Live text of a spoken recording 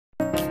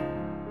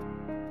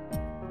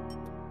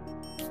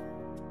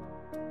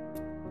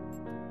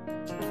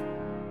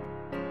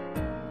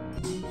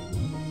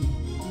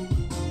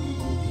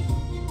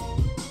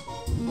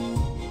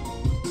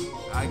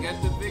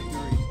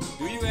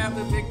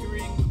the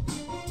victory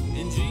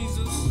in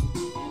Jesus.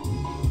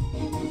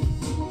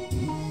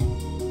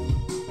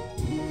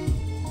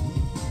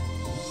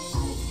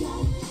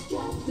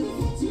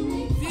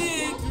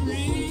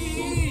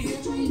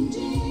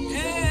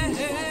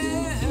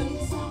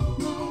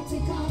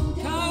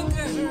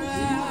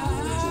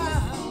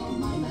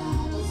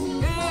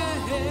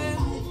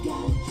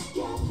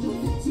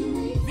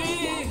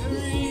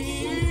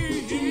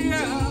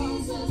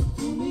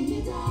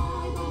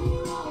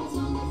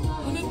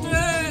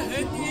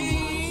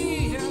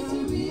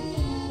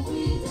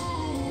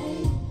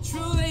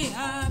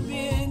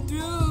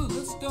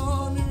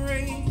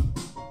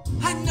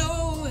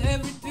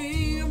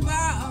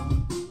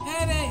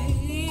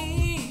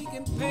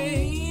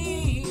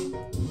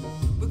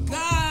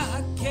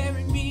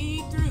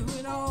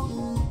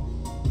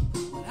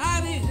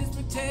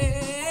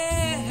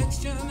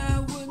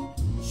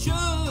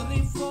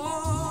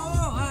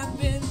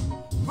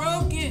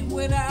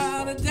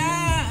 Without a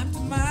dime to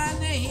my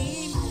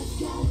name.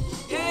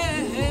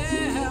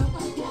 Yeah.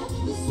 I got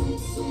the sweet,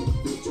 sweet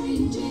victory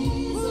in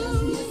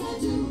Jesus. Yes, I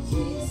do.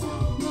 He's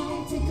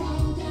almighty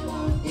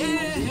conqueror. Yeah.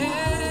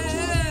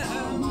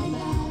 All my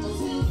battles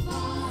he'll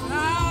fight.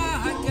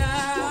 I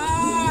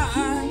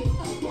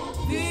got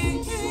the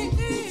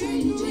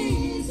victory in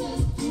Jesus.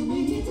 For me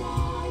he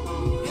died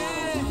on the cross.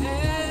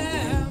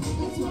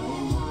 That's why I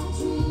have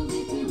true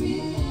victory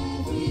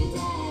every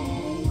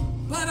day.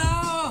 But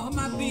all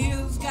my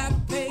bills got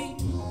paid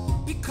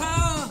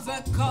because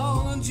I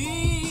call on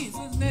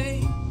Jesus'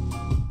 name.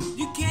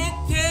 You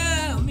can't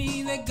tell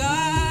me that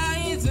God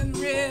isn't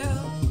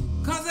real,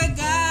 'cause I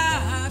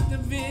got the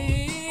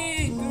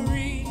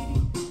victory.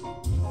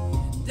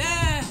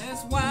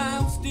 That's why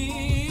I'm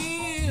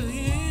still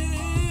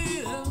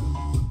here.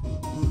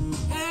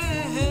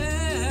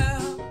 Yeah.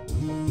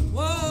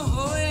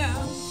 Whoa,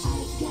 yeah.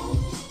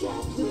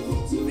 Got the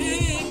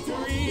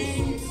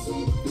victory.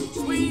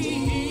 Sweet.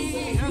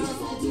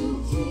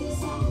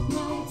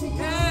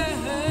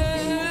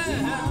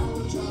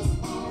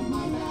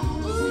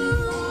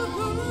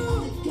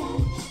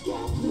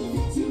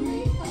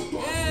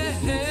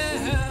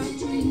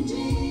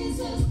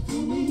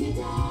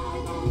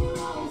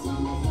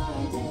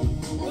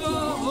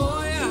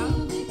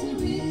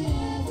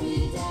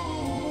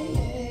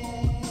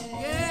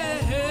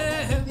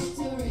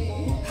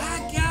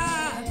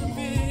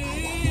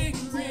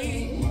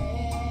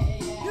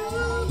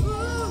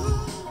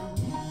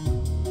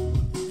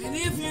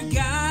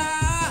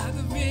 Got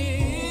the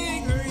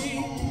victory.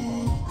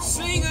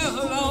 Sing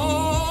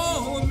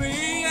along with me.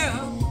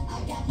 Yeah. I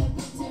got the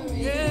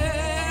victory. Yeah.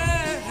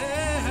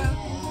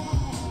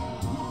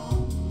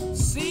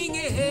 Sing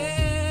it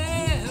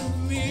with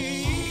me.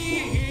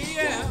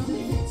 Yeah.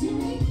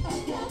 I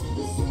got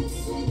the sweet,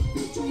 sweet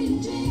victory in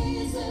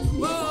Jesus.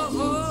 Whoa.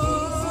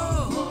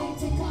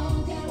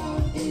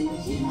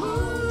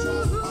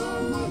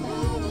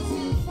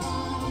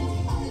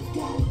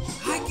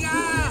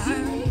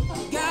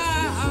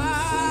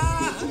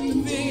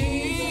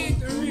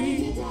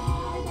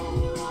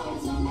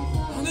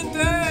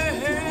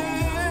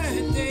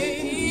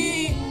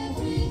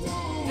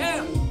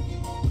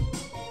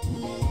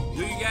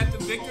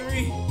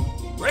 Victory,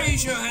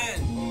 raise your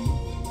hand.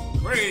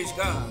 Praise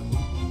God.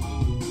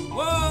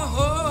 Whoa,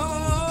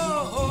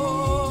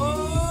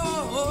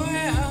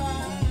 yeah.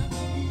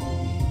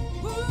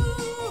 Woo,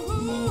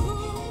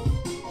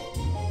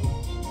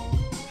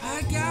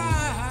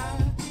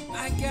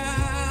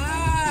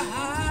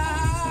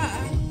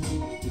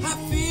 I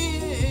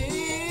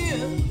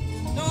feel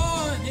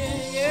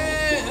anointed,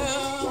 yeah.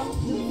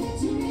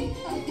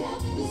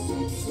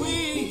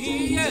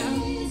 Sweet, yeah.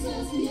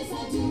 Yes, I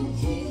do.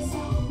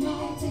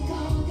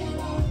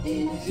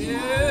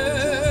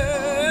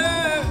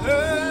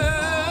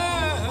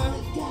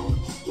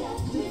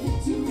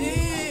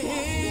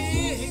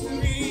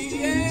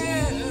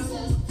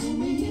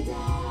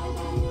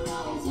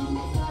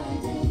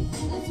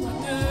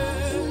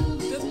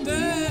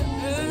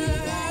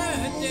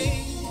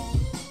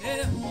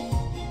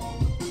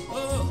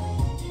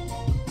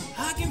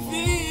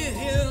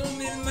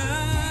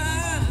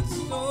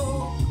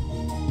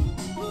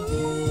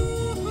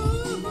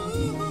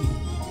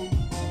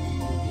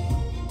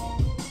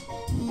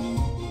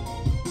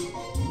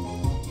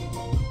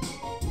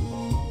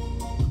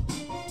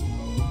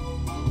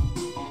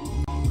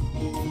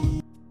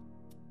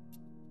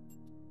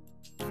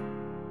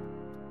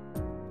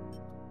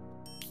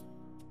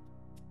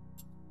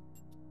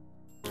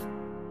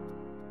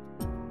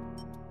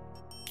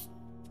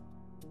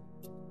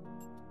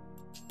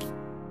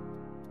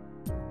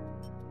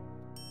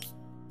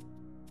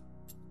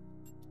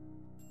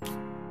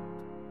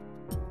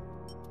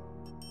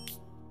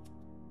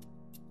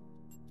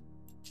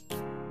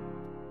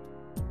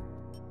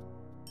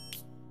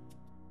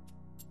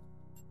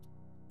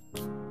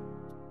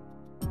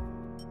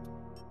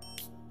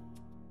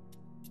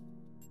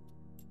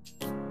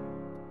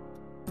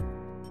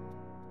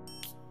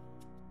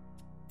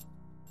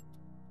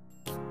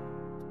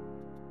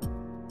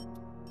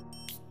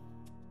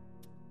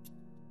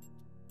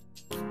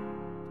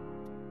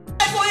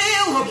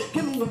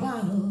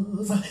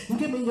 battles.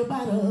 Give me your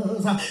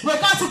battles. Well,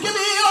 God said, give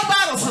me your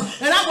battles,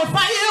 and I will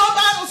fight your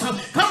battles.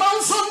 Come on,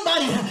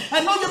 somebody.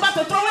 I know you're about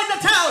to throw in the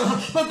towel,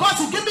 but God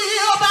said, give me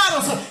your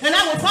battles, and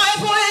I will fight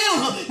for you.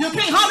 You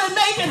can't hardly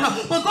make it,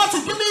 but God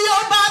said, give me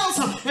your battles,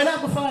 and I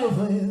will fight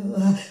for you.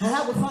 And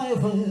I will fight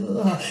for you.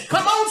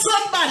 Come on,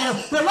 somebody.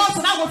 The Lord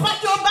said, I will fight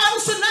your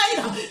battles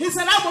tonight. He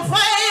said, I will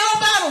fight your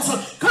battles.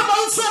 Come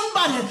on,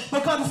 somebody.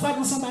 But God is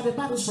fighting somebody's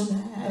battles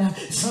tonight.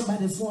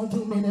 Somebody's going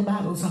through many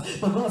battles.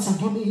 But God said,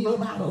 give me your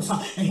battles.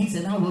 And he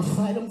said, I will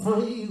fight them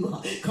for you.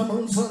 Come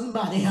on,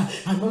 somebody.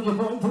 I know you're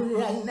going through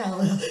it right now.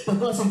 But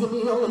God said, give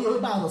me all your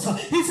battles.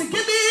 He said,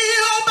 give me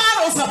your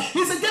battles.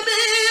 He said, give me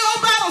your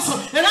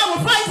battles. And I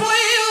will fight for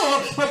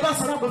you. But God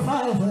said, I will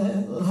fight for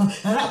you.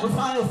 And I will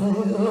fight for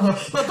you.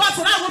 But God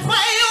said, I will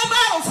fight your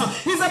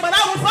battles. He said, but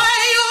I will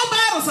fight your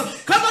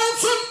battles. Come on,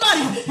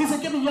 somebody. He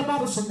said, give me your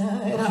battles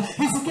tonight.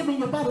 He said, give me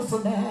your battles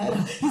tonight.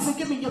 He said,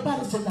 give me your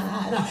battles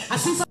tonight. I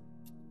see some.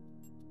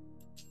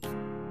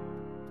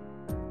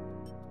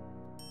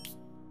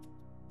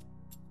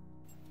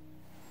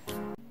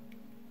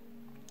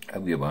 I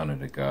give honor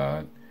to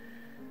God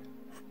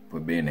for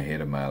being the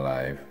head of my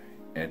life,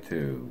 and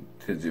to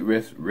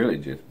really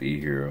just be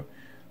here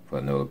for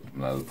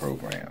another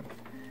program.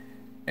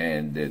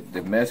 And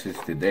the message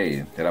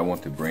today that I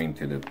want to bring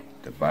to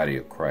the body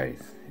of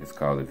Christ is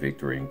called the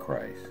Victory in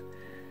Christ.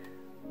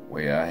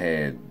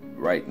 Where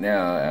right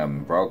now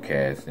I'm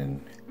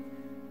broadcasting,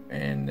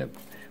 and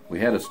we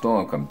had a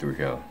storm come through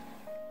here,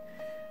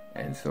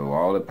 and so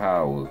all the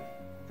power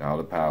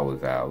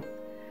was out,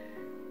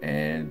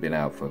 and been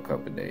out for a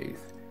couple of days.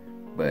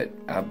 But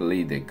I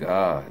believe that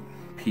God,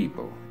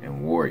 people,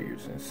 and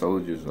warriors and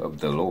soldiers of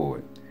the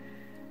Lord,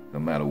 no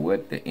matter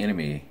what the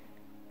enemy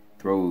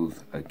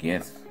throws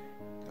against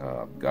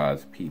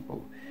God's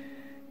people,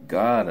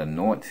 God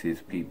anoints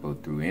his people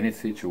through any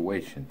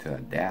situation to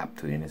adapt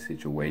to any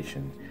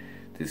situation,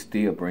 to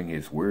still bring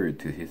his word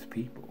to his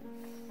people,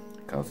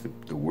 because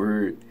the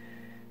word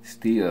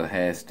still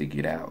has to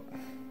get out.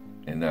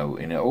 And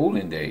in the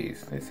olden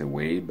days, they said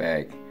way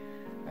back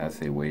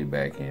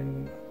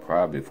in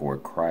probably before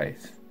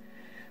Christ,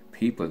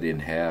 people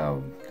didn't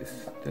have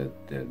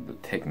the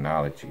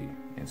technology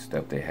and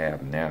stuff they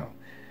have now,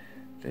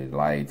 the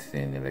lights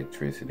and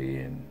electricity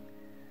and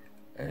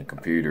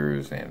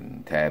computers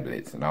and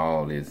tablets and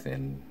all this,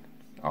 and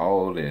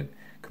all the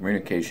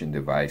communication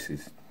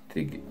devices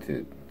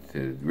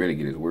to really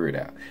get his word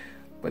out.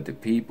 But the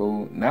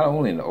people, not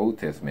only in the Old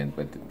Testament,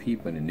 but the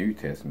people in the New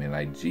Testament,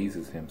 like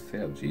Jesus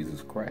himself,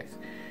 Jesus Christ,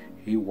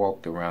 he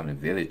walked around the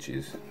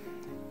villages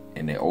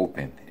in the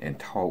open and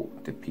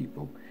taught the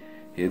people.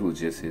 It was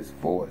just his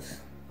voice,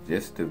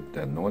 just the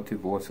anointed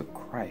voice of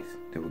Christ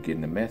that was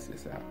getting the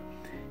message out.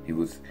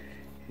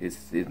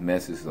 His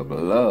message of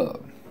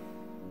love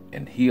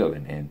and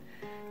healing, and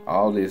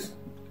all this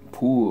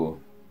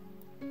pull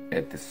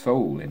at the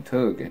soul and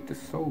tug at the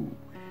soul.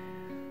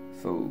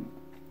 So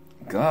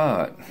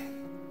God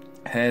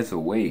has a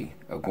way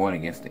of going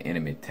against the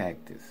enemy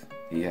tactics.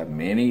 He have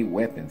many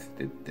weapons.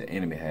 The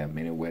enemy have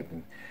many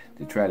weapons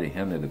to try to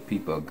hinder the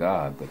people of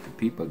God. But the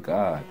people of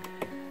God,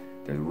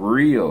 the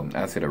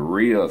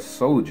real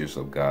soldiers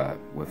of God,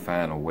 will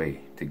find a way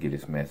to get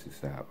his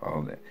message out.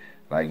 All that.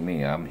 Like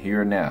me, I'm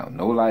here now.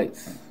 No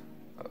lights,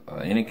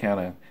 any kind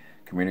of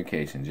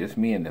communication, just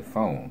me and the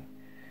phone.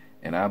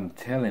 And I'm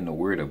telling the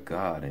word of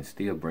God and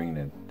still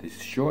bringing this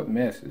short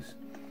message,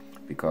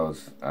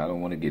 because I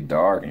don't want to get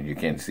dark and you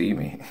can't see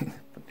me.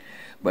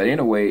 But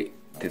anyway,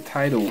 the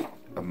title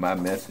of my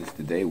message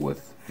today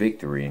was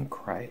Victory in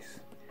Christ.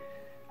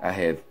 I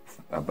had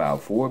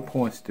about 4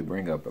 points to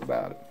bring up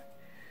about it.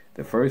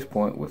 The first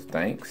point was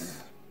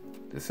thanks.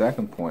 The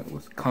second point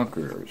was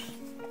conquerors.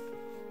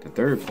 The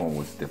third point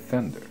was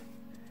defender.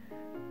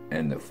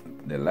 And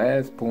the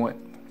last point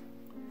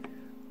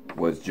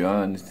was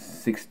John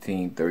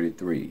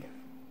 16:33.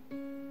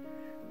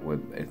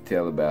 It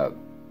tell about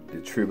the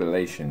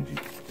tribulation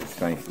the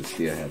saints will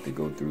still have to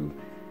go through,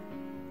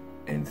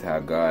 and how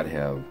God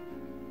have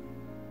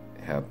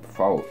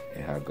fought,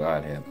 and how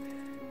God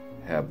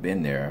have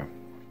been there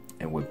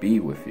and would be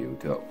with you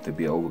to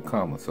be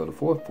overcomer. So the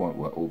fourth point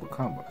was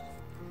overcomers.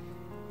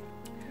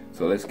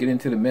 So let's get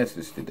into the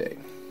message today.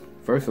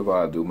 First of all,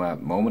 I'll do my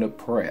moment of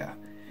prayer.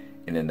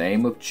 In the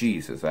name of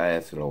Jesus, I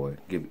ask the Lord,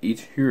 give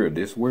each hearer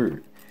this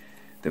word,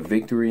 the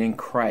victory in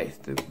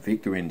Christ, the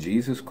victory in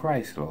Jesus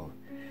Christ, Lord.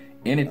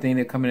 Anything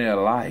that come in their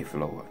life,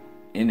 Lord,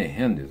 any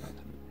hindrance,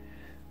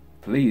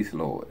 please,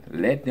 Lord,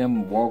 let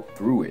them walk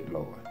through it,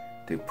 Lord,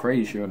 to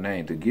praise your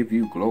name, to give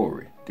you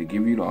glory, to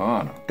give you the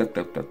honor,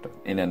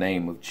 in the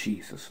name of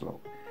Jesus, Lord.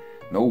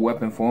 No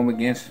weapon formed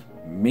against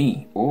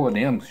me or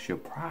them shall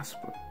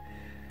prosper.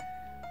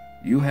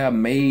 You have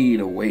made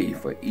a way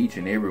for each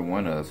and every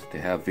one of us to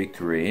have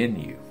victory in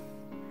you.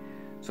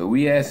 So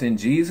we ask in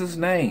Jesus'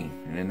 name,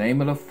 in the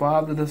name of the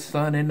Father, the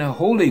Son, and the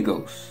Holy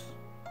Ghost,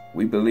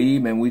 we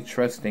believe and we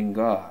trust in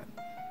God.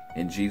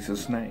 In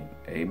Jesus' name,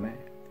 amen.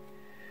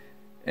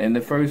 And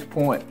the first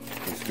point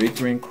is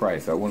victory in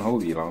Christ. I won't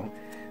hold you long.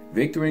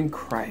 Victory in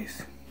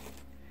Christ.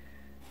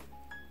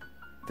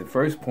 the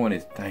first point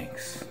is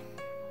thanks.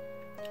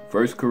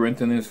 1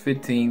 Corinthians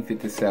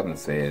 15:57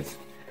 says,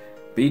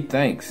 Be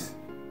thanks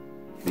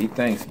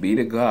be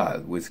to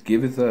God, which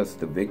giveth us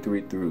the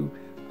victory through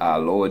our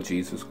Lord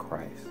Jesus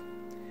Christ.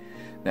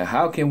 Now,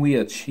 how can we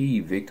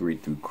achieve victory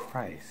through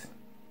Christ?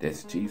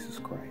 That's Jesus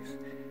Christ.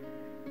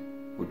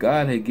 Well,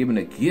 God had given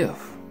a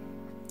gift,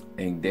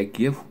 and that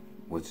gift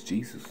was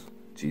Jesus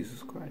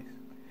Christ.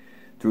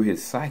 Through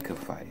his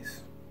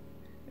sacrifice,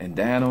 and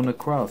dying on the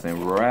cross,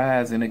 and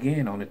rising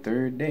again on the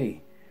third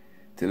day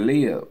to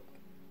live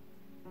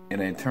in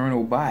an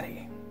eternal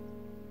body,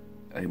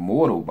 a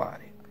mortal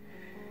body.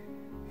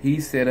 He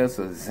set us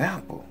an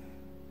example.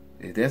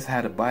 That's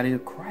how the body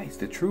of Christ,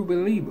 the true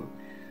believer,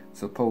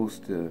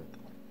 supposed to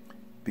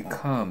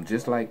become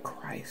just like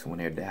Christ when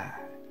they die,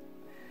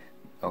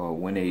 or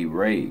when they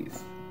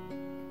raise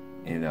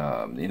in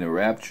the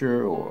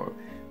rapture, or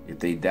if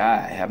they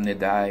die, having to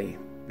die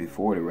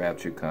before the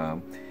rapture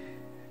come,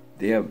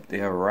 they'll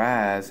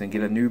rise and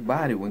get a new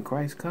body when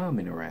Christ come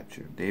in the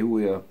rapture. He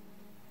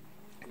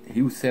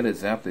will set an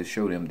example to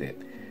show them that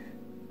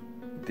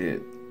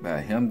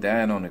by him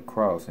dying on the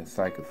cross and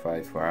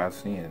sacrifice for our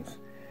sins,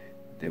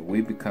 that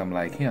we become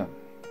like him.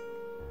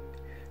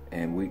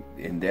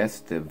 And that's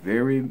the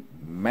very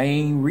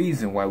main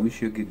reason why we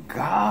should give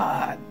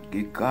God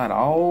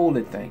all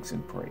the thanks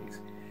and praise,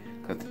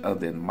 because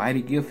of the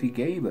mighty gift he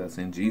gave us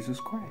in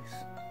Jesus Christ.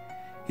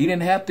 He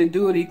didn't have to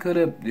do it. He could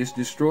have just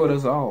destroyed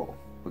us all.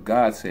 But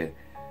God said,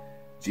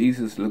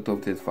 Jesus looked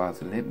over to his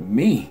Father and said,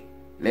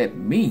 let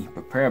me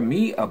prepare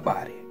me a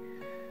body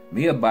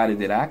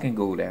that I can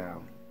go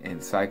down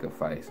and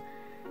sacrifice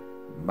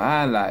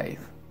my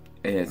life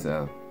as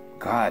a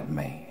God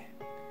man,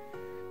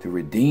 to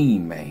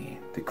redeem man,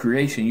 the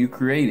creation you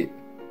created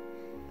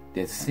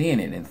that's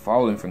sinning and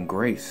falling from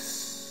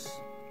grace.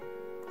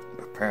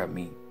 Prepare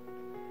me.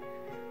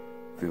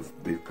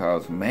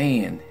 Because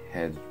man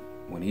has,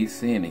 when he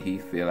sinned, he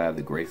fell out of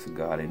the grace of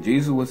God. And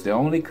Jesus was the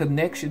only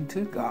connection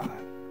to God.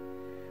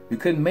 We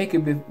couldn't make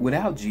it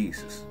without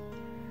Jesus.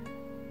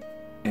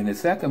 And the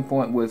second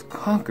point was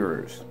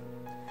conquerors.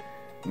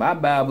 My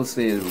Bible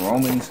says,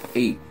 Romans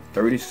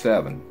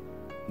 8:37,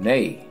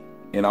 Nay,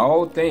 in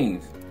all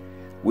things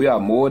we are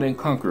more than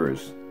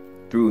conquerors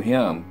through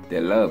him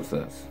that loves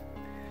us.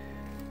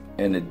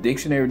 And the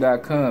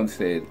dictionary.com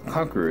said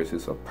conquerors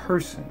is a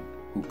person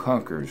who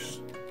conquers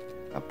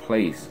a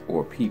place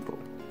or people.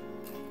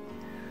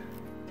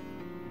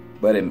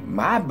 But in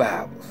my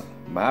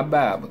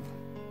Bible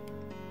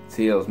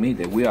tells me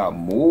that we are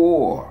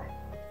more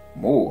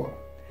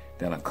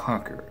than a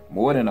conqueror,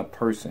 more than a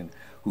person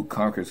who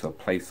conquers a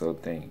place or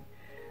thing.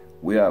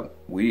 We are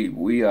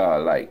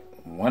like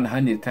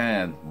 100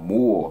 times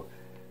more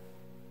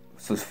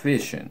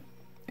sufficient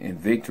in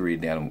victory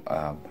than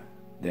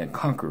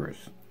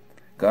conquerors.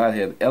 God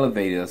has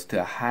elevated us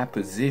to a high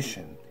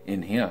position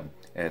in him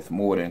as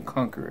more than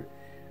conqueror,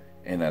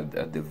 and a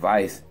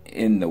device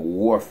in the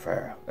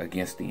warfare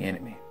against the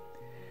enemy.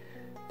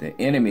 The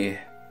enemy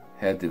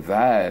has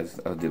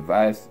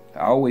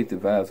always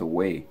devised a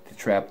way to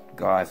trap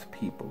God's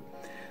people.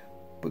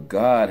 But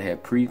God had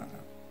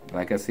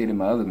like I said in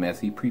my other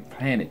message, he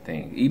pre-planted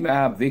things. Even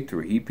our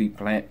victory, he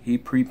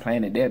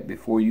pre-planted that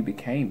before you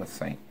became a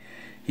saint.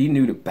 He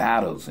knew the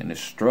battles and the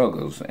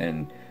struggles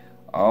and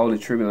all the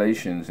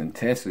tribulations and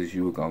tests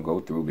you were going to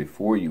go through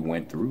before you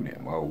went through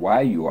them, or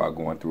why you are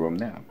going through them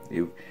now.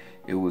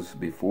 It was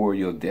before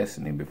your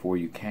destiny, before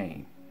you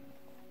came.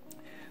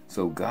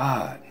 So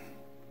God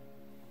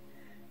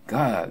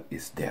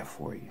is there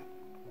for you.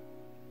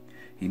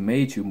 He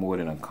made you more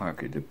than a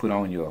conqueror, to put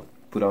on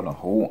a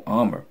whole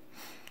armor,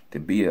 to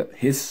be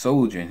his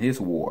soldier in his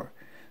war.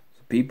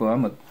 So people, I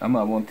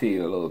want to tell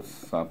you a little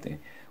something.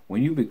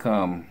 When you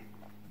become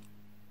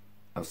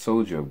a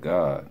soldier of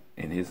God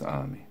in his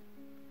army,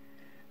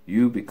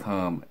 you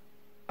become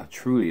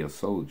truly a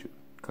soldier,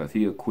 because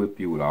he equipped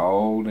you with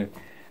all the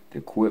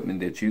equipment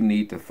that you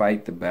need to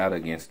fight the battle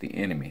against the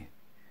enemy.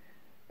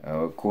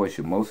 Of course,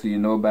 most of you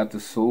know about the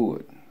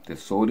sword. The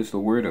sword is the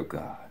word of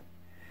God.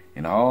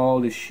 And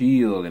all the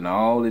shield and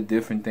all the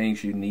different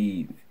things you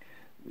need.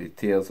 It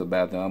tells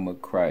about the armor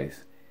of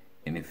Christ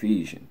in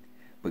Ephesians.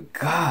 But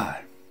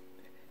God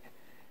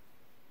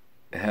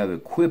has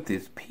equipped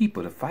his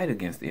people to fight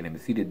against the enemy.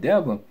 See, the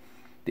devil,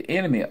 the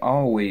enemy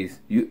always,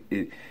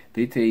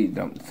 they tell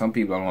you, some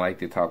people don't like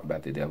to talk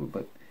about the devil,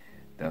 but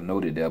they know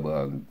the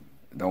devil,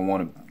 don't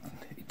want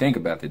to think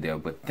about the devil.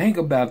 But think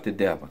about the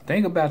devil.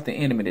 Think about the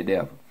enemy, the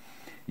devil.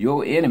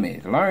 Your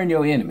enemy. Learn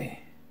your enemy.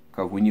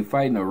 Because when you're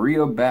fighting a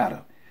real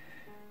battle,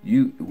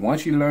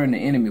 once you learn the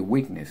enemy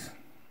weakness,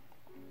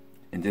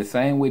 and the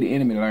same way the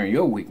enemy learn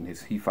your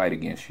weakness, he fight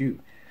against you.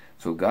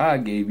 So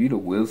God gave you the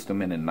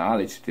wisdom and the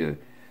knowledge to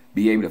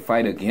be able to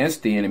fight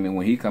against the enemy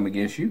when he come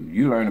against you.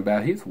 You learn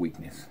about his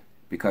weakness,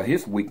 because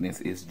his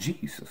weakness is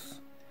Jesus.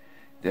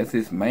 That's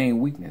his main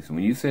weakness.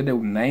 When you say the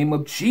name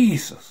of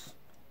Jesus,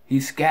 he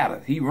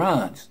scatters, he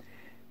runs.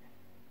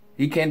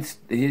 He can't.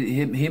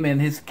 Him and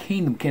his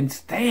kingdom can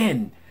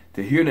stand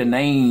to hear the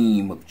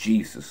name of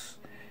Jesus.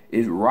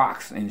 It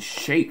rocks and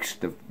shakes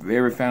the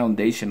very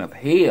foundation of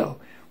hell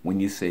when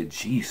you say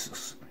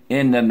Jesus.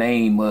 In the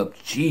name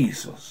of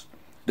Jesus.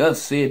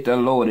 Thus saith the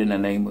Lord, in the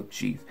name of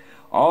Jesus.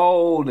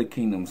 All the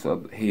kingdoms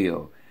of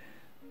hell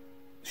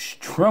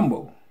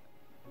tremble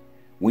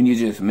when you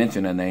just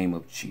mention the name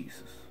of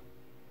Jesus.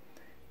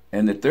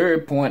 And the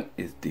third point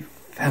is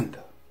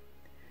defender.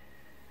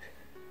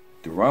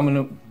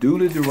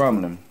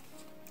 Deuteronomy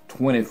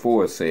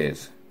 24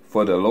 says,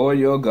 for the Lord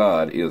your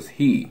God is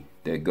he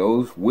that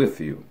goes with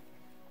you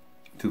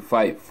to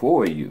fight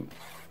for you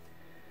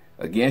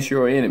against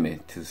your enemy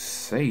to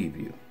save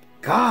you.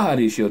 God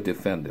is your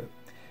defender.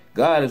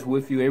 God is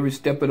with you every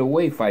step of the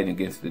way fighting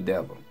against the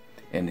devil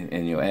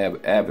and your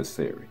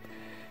adversary.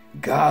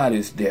 God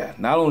is there.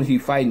 Not only is he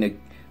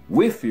fighting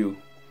with you,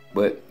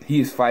 but he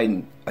is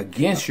fighting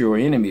against your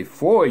enemy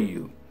for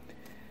you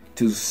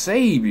to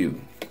save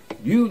you.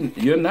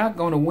 You're not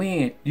going to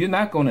win. You're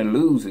not going to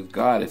lose if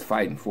God is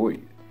fighting for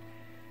you.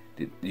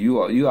 You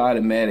are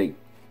automatic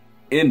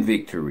in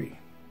victory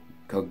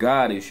because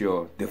God is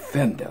your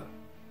defender.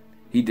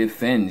 He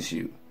defends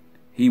you.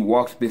 He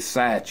walks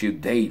beside you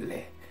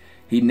daily.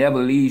 He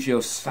never leaves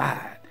your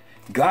side.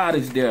 God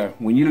is there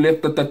when you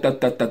lift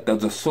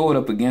the sword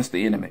up against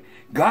the enemy.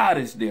 God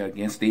is there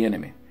against the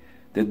enemy.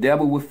 The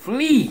devil will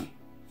flee.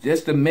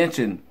 Just to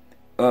mention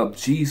of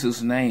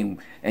Jesus' name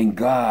and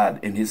God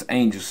and his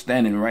angels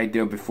standing right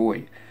there before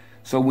you.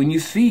 So when you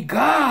see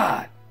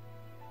God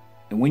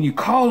and when you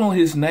call on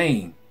his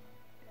name,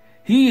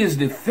 he is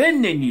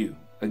defending you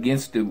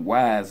against the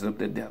wiles of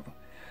the devil.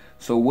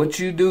 So what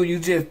you do, you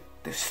just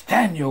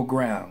stand your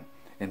ground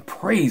and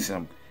praise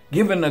him,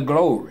 give him the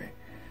glory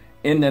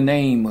in the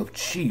name of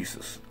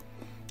Jesus.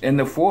 And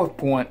the fourth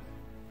point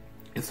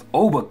is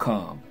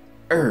overcome.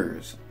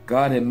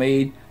 God had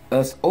made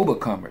us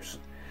overcomers.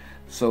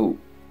 So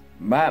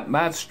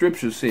my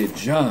scripture said,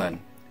 John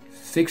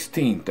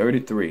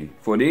 16:33,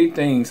 for these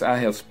things I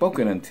have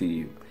spoken unto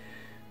you,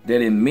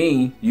 that in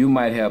me you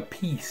might have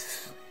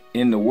peace.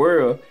 In the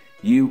world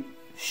you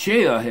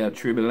shall have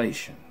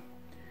tribulation,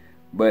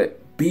 but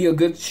be of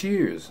good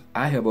cheer.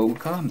 I have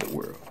overcome the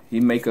world. He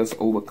make us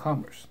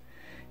overcomers.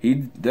 He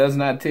does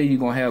not tell you you're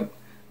going to have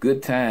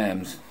good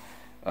times.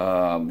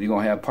 You're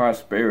going to have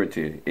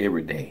prosperity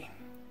every day.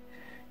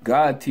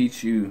 God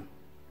teach you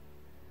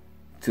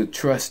to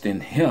trust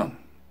in him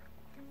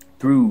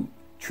through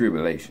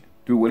tribulation,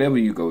 through whatever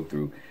you go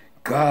through.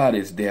 God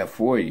is there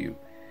for you.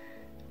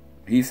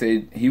 He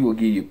said he will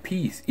give you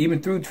peace,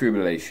 even through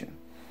tribulation.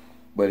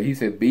 But he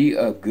said, be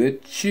of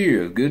good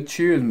cheer. Good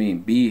cheer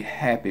means be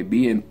happy,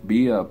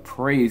 be of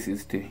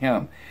praises to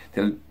him,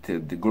 to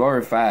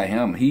glorify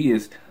him. He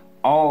is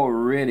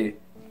already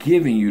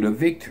giving you the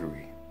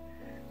victory.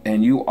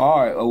 And you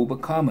are an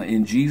overcomer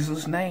in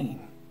Jesus'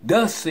 name.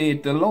 Thus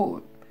saith the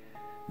Lord.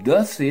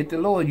 Thus saith the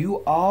Lord,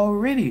 you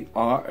already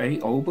are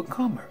an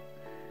overcomer.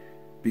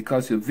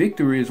 Because the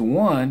victory is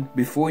won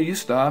before you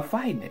start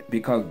fighting it.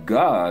 Because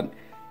God,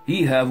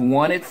 he have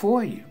won it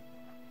for you.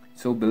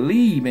 So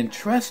believe and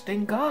trust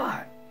in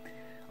God.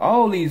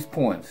 All these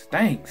points,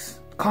 thanks,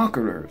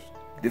 conquerors,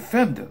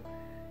 defender.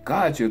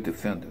 God's your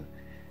defender.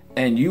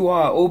 And you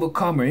are an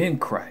overcomer in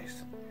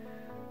Christ.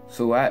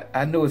 So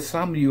I know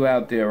some of you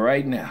out there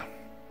right now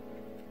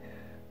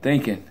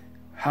thinking,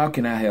 how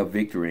can I have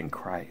victory in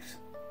Christ?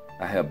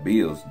 I have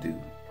bills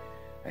due.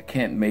 I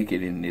can't make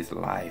it in this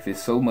life.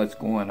 There's so much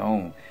going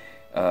on.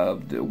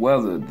 The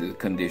weather, the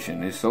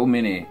condition, there's so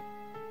many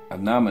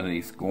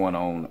anomalies going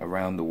on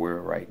around the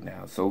world right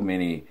now. So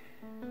many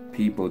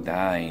people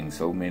dying,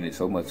 so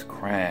much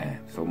crime,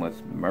 so much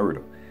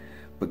murder.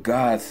 But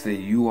God said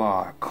you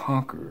are a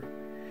conqueror.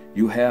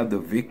 You have the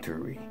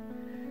victory.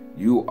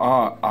 You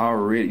have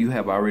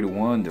already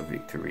won the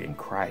victory in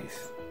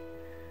Christ.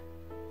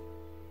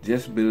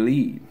 Just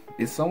believe.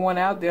 There's someone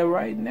out there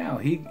right now.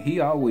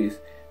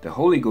 The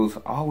Holy Ghost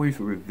always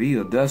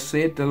revealed, thus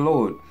said the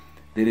Lord,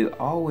 that it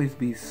always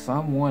be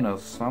someone or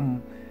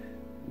some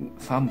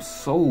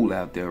soul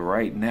out there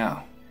right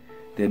now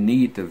that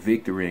need the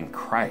victory in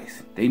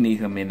Christ. They need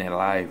him in their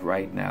life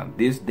right now,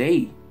 this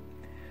day,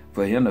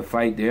 for him to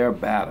fight their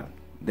battle.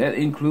 That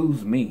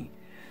includes me.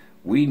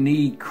 We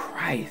need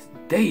Christ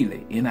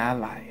daily in our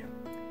life.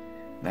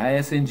 And I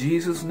ask in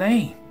Jesus'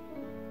 name,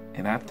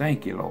 and I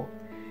thank you, Lord.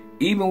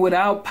 Even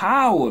without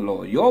power,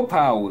 Lord, your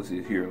power is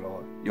here,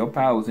 Lord. Your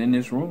power is in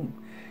this room.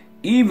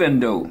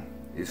 Even though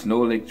it's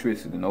no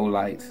electricity, no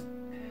lights,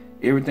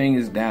 everything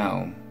is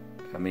down.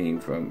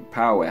 From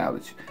power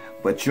outage.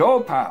 But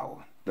your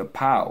power, the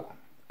power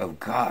of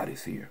God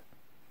is here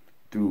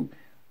through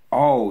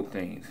all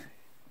things,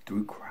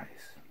 through Christ.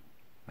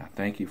 I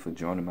thank you for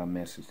joining my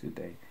message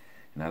today.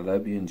 And I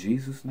love you in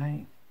Jesus'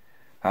 name.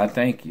 I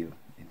thank you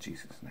in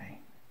Jesus' name.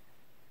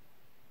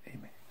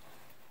 Amen.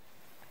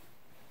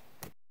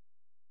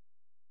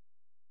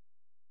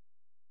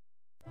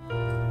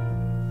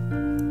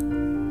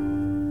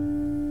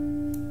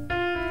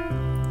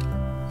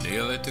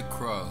 Nail at the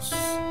cross.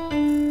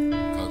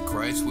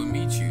 Christ will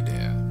meet you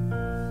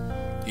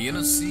there. He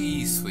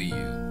intercedes for you.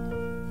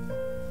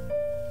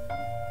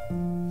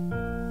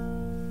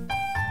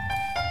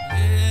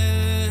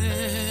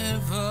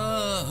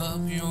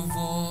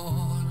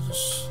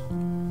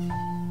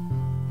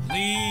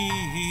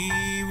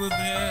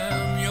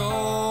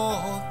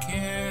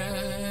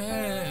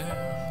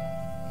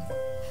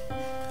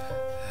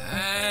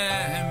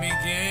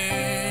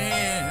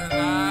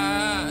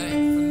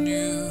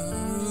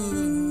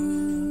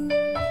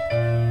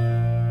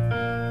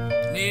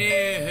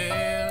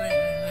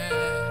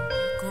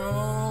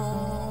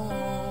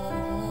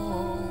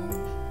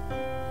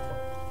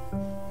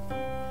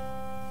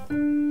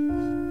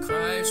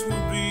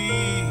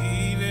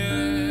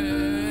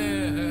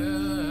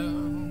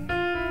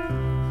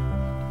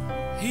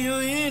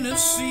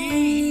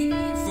 intercede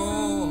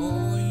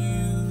for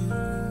you.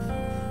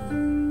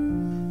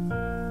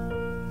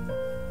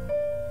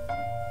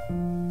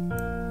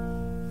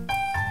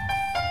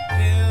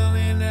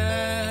 Kneeling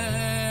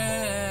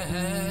at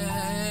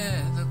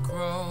the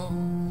cross,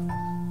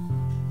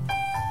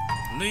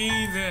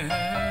 leaving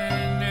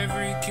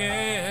every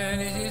care at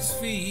his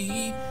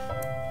feet.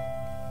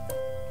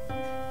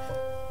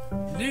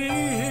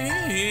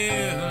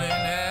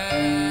 Kneeling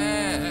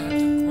at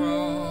the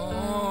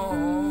cross,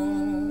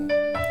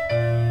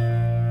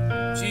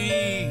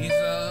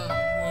 Jesus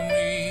will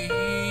meet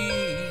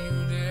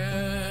you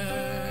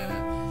there.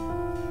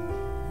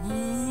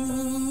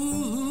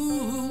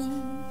 Ooh,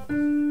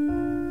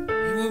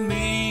 he will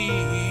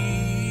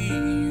meet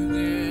you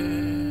there.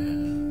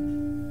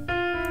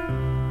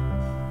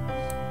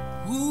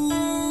 Ooh.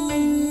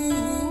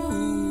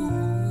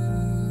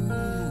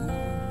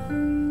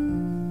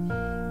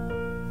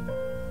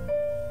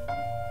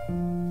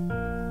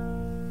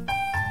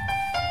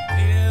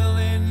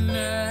 Kneeling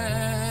at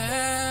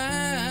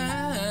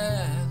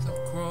the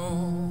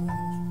cross,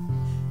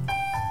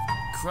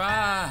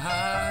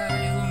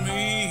 cry with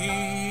me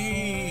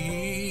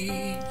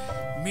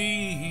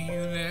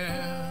you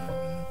there.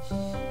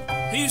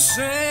 He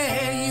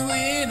said you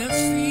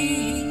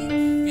intercede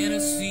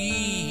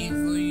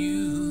for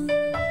you.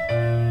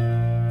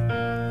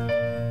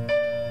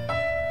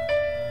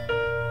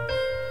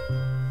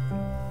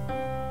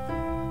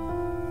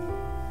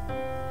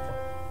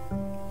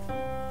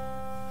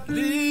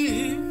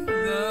 Lift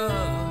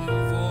up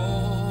your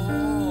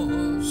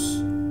voice,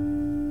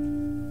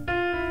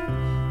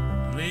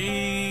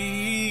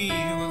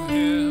 leave with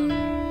him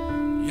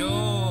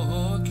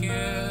your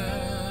care,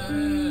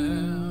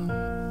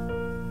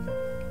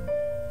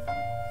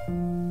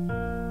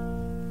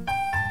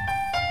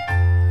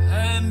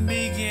 and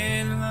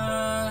begin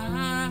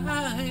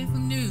life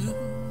anew.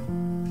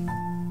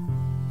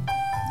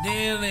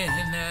 Kneeling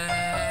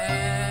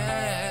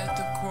at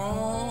the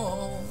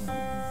cross,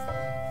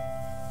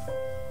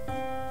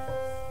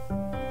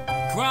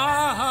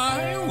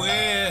 cry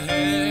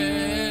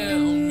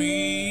will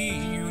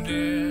meet you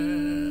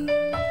there.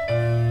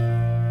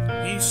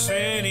 He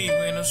said he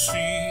will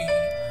intercede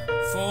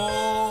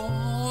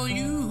for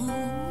you.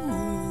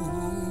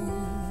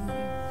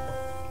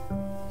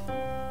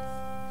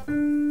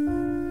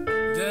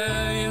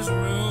 There is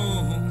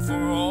room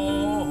for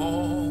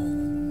all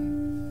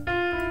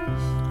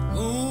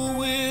who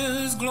will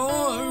his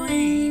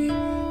glory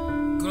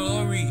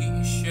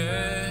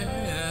share.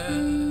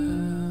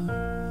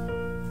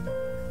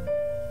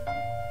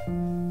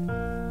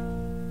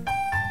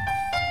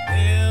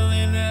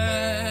 Kneeling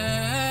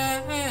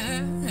at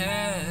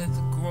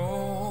the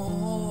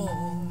cross,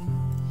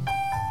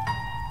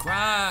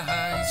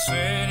 Christ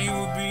said he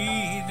will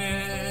be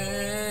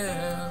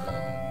there.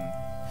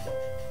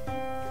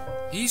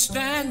 He's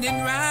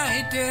standing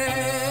right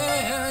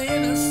there,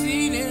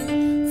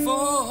 interceding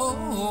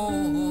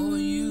for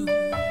you.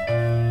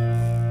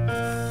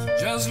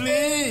 Just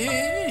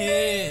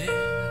lift your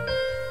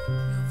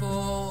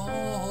voice,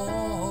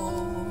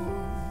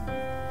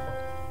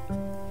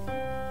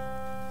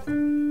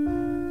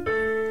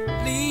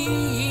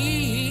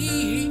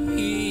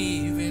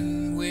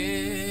 leaving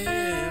with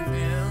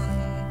him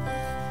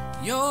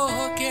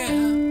your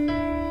care,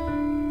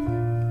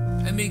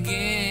 and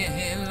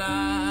begin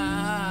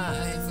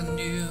life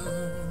anew.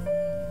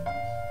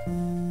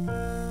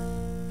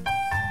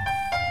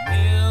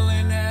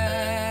 Kneeling at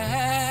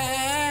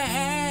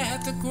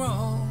the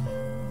cross,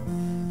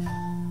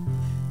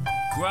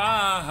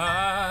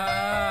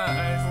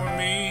 cry for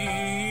me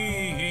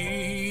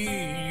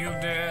you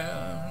there.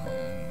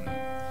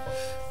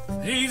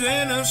 He's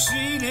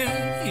interceding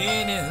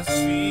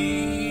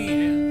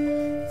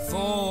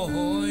for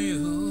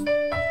you.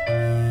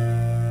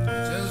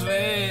 Just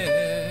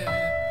lift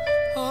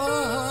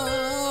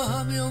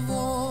up your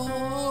voice.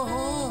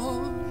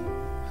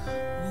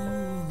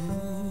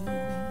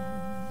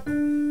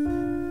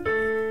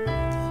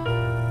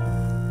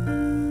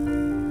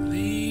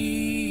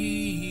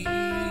 Leave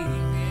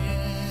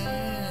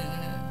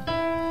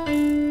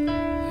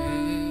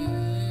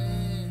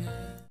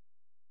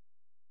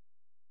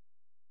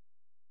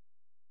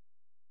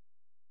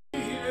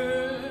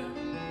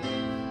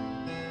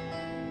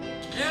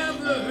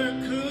never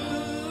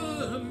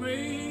could have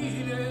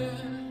made it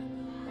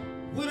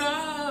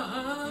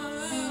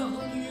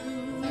without you.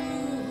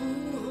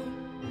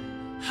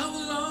 I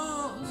was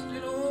lost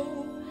and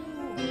old,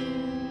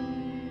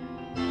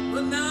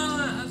 but now I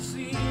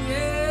see it.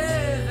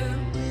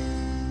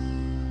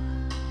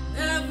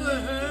 Never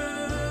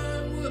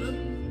would have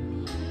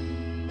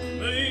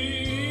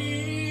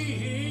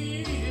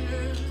made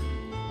it,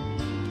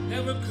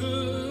 never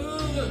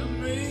could have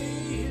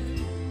made it.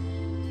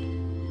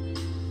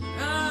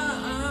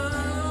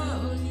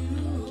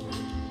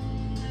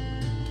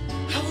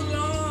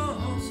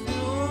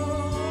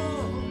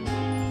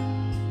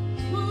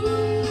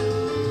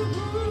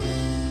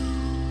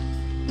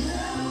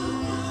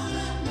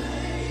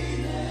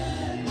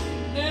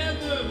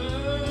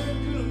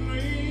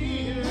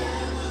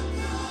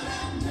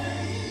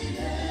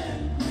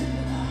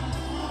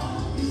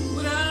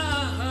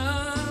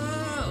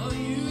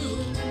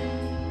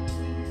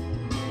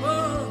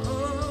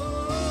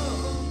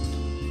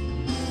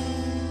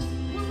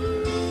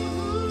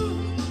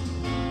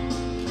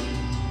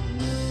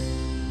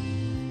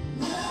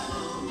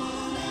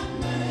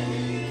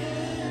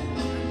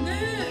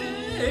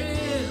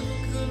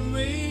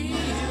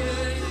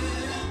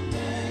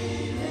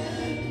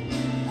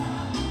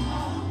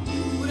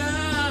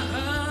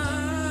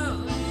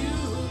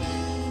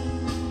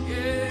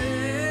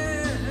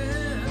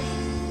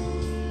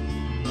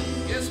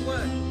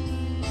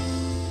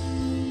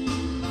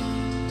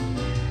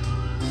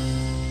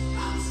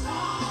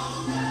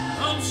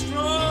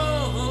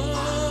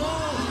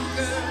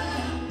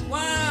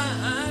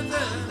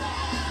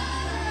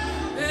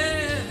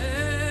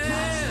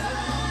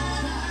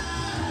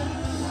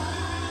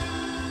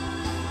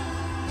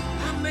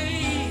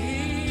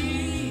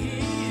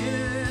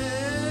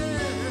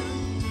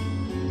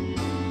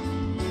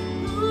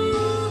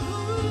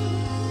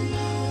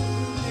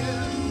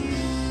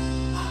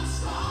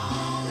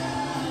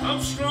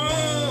 strong.